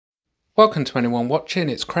Welcome to anyone watching,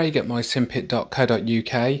 it's Craig at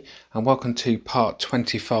mysimpit.co.uk and welcome to part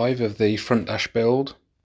 25 of the front dash build.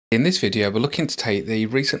 In this video we're looking to take the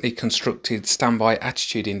recently constructed standby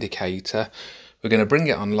attitude indicator, we're going to bring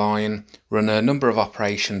it online, run a number of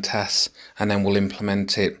operation tests and then we'll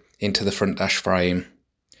implement it into the front dash frame.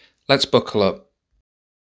 Let's buckle up.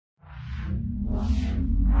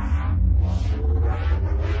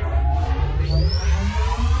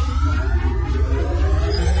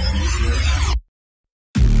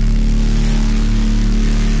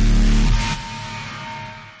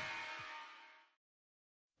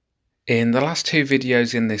 In the last two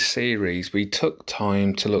videos in this series, we took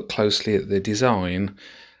time to look closely at the design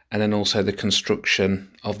and then also the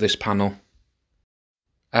construction of this panel.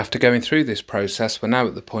 After going through this process, we're now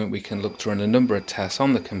at the point we can look to run a number of tests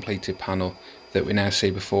on the completed panel that we now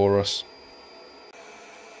see before us.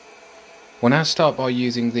 We'll now start by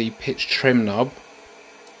using the pitch trim knob,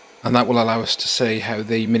 and that will allow us to see how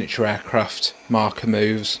the miniature aircraft marker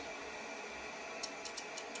moves.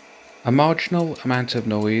 A marginal amount of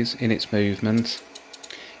noise in its movement.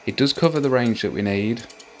 It does cover the range that we need.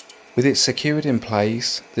 With it secured in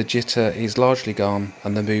place, the jitter is largely gone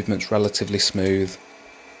and the movement's relatively smooth.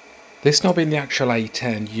 This knob in the actual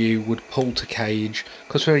A10 you would pull to cage.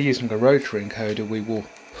 Because we're using a rotary encoder, we will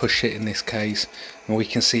push it in this case, and we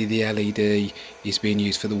can see the LED is being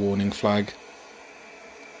used for the warning flag.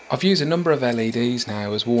 I've used a number of LEDs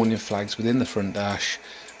now as warning flags within the front dash,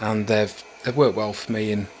 and they've worked well for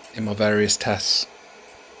me in my various tests.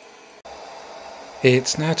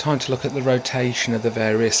 It's now time to look at the rotation of the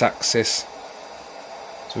various axes.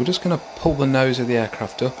 So we're just going to pull the nose of the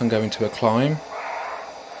aircraft up and go into a climb.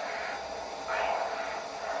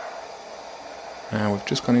 Now we've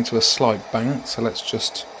just gone into a slight bank, so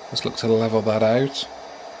let's look to level that out.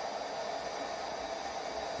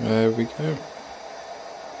 There we go.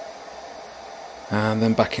 And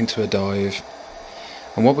then back into a dive.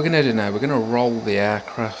 And what we're going to do now, we're going to roll the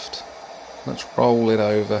aircraft. Let's roll it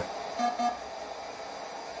over.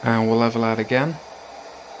 And we'll level out again.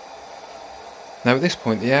 Now at this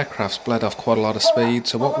point the aircraft's bled off quite a lot of speed,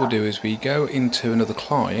 so what we'll do is we go into another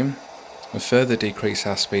climb and further decrease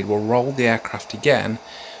our speed. We'll roll the aircraft again,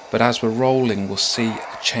 but as we're rolling we'll see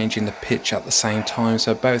a change in the pitch at the same time,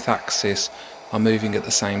 so both axes are moving at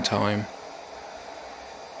the same time.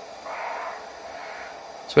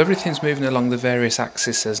 So everything's moving along the various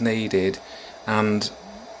axes as needed and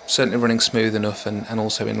certainly running smooth enough and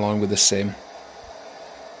also in line with the sim.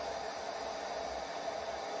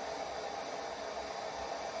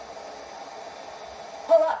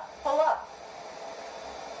 Pull up, pull up.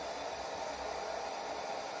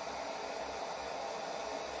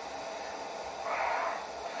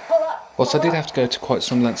 Pull up. Whilst I did have to go to quite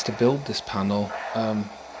some lengths to build this panel,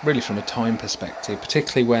 really from a time perspective,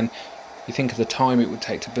 particularly when you think of the time it would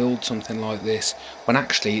take to build something like this, when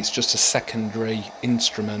actually it's just a secondary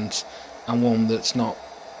instrument and one that's not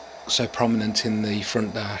so prominent in the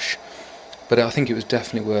front dash. But I think it was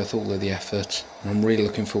definitely worth all of the effort, and I'm really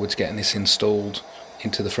looking forward to getting this installed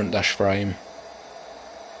into the front dash frame.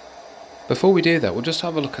 Before we do that, we'll just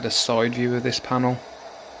have a look at a side view of this panel.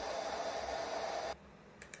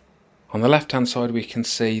 On the left hand side we can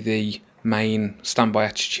see the main standby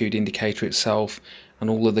attitude indicator itself and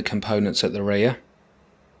all of the components at the rear.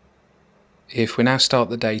 If we now start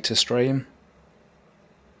the data stream,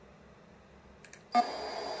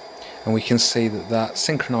 and we can see that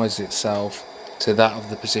synchronises itself to that of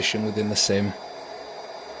the position within the sim.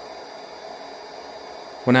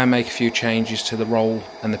 We'll now make a few changes to the roll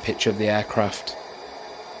and the pitch of the aircraft.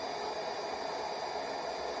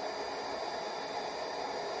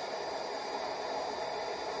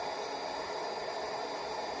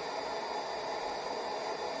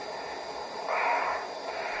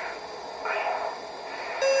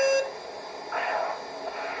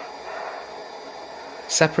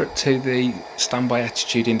 Separate to the standby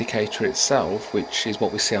attitude indicator itself, which is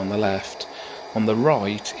what we see on the left, on the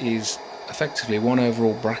right is effectively one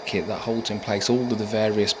overall bracket that holds in place all of the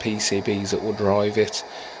various PCBs that will drive it,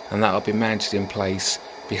 and that will be mounted in place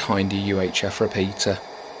behind a UHF repeater.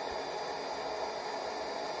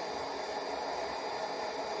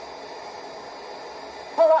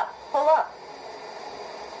 Pull up, pull up.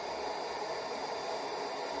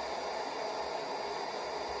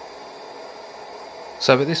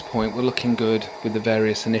 So at this point we're looking good with the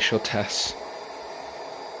various initial tests.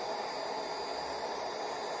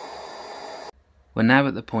 We're now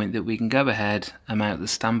at the point that we can go ahead and mount the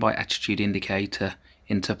standby attitude indicator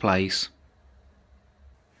into place.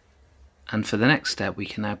 And for the next step we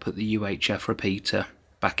can now put the UHF repeater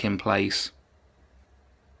back in place.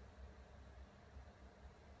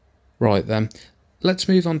 Right then, let's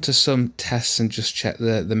move on to some tests and just check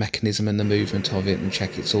the mechanism and the movement of it and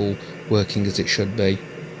check it's all working as it should be.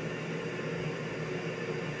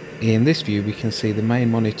 In this view we can see the main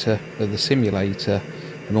monitor of the simulator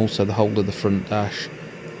and also the whole of the front dash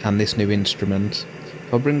and this new instrument.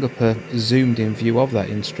 If I bring up a zoomed in view of that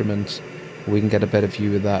instrument, we can get a better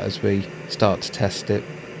view of that as we start to test it.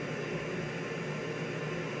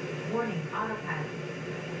 Warning, autopilot.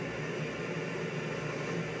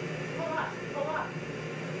 Pull up, pull up.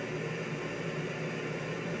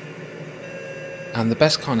 And the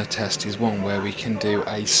best kind of test is one where we can do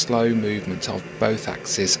a slow movement of both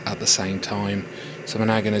axes at the same time. So we're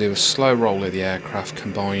now going to do a slow roll of the aircraft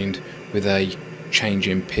combined with a change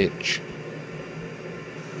in pitch.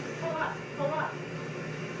 Pull up, pull up.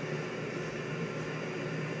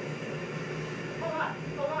 Pull up,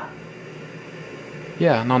 pull up.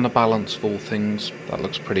 Yeah, and on the balance of all things, that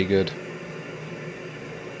looks pretty good.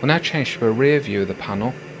 We'll now change to a rear view of the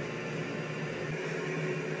panel.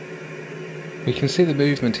 We can see the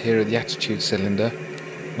movement here of the attitude cylinder,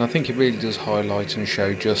 and I think it really does highlight and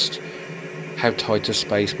show just how tight a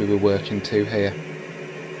space we were working to here.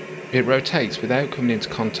 It rotates without coming into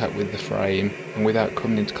contact with the frame and without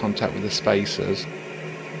coming into contact with the spacers.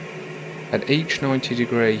 At each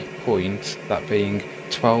 90-degree point, that being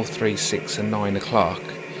 12, 3, 6 and 9 o'clock,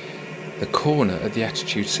 the corner of the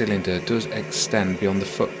attitude cylinder does extend beyond the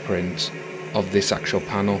footprint of this actual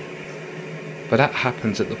panel. But that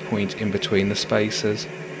happens at the point in between the spacers.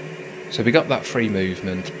 So we got that free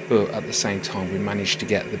movement, but at the same time we managed to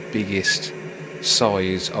get the biggest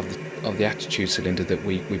size of the attitude cylinder that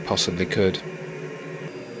we possibly could.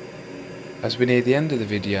 As we near the end of the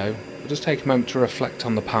video, we'll just take a moment to reflect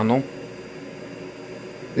on the panel.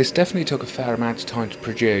 This definitely took a fair amount of time to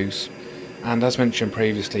produce, and as mentioned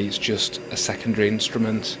previously, it's just a secondary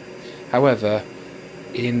instrument. However,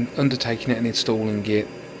 in undertaking it and installing it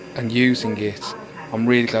and using it, I'm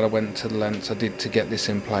really glad I went to the lengths I did to get this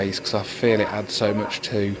in place, because I feel it adds so much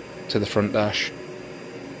to the front dash.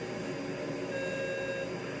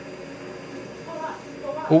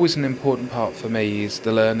 Always an important part for me is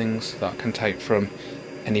the learnings that I can take from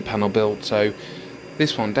any panel build, so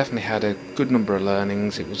this one definitely had a good number of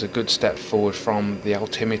learnings. It was a good step forward from the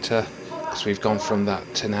altimeter, because we've gone from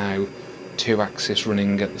that to now 2 axes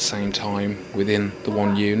running at the same time within the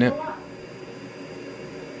one unit.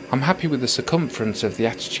 I'm happy with the circumference of the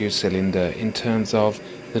attitude cylinder in terms of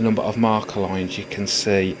the number of marker lines you can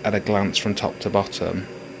see at a glance from top to bottom.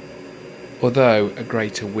 Although a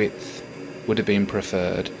greater width would have been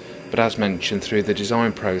preferred, but as mentioned through the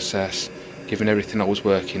design process, given everything I was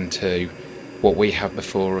working to, what we have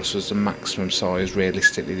before us was the maximum size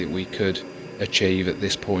realistically that we could achieve at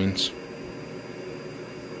this point.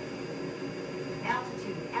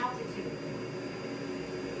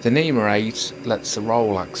 The NEMA 8 lets the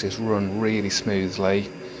roll axis run really smoothly.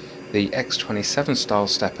 The X27 style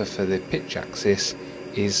stepper for the pitch axis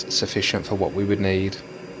is sufficient for what we would need.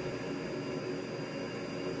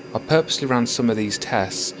 I purposely ran some of these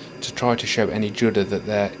tests to try to show any judder that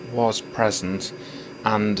there was present,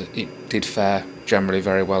 and it did fare generally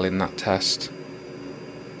very well in that test.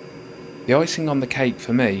 The icing on the cake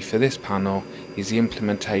for me for this panel is the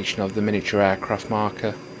implementation of the miniature aircraft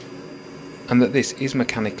marker, and that this is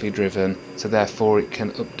mechanically driven, so therefore it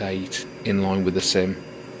can update in line with the sim.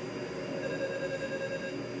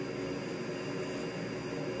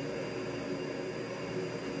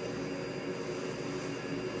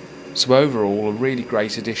 So overall, a really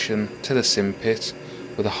great addition to the Simpit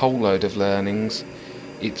with a whole load of learnings.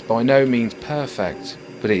 It's by no means perfect,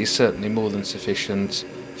 but it is certainly more than sufficient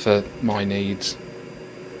for my needs.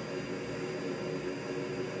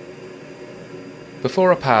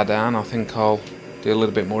 Before I power down, I think I'll do a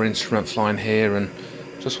little bit more instrument flying here, and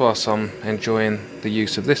just whilst I'm enjoying the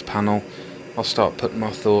use of this panel, I'll start putting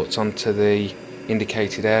my thoughts onto the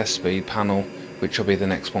indicated airspeed panel, which will be the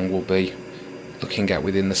next one we'll be looking at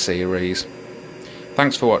within the series.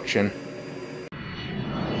 Thanks for watching.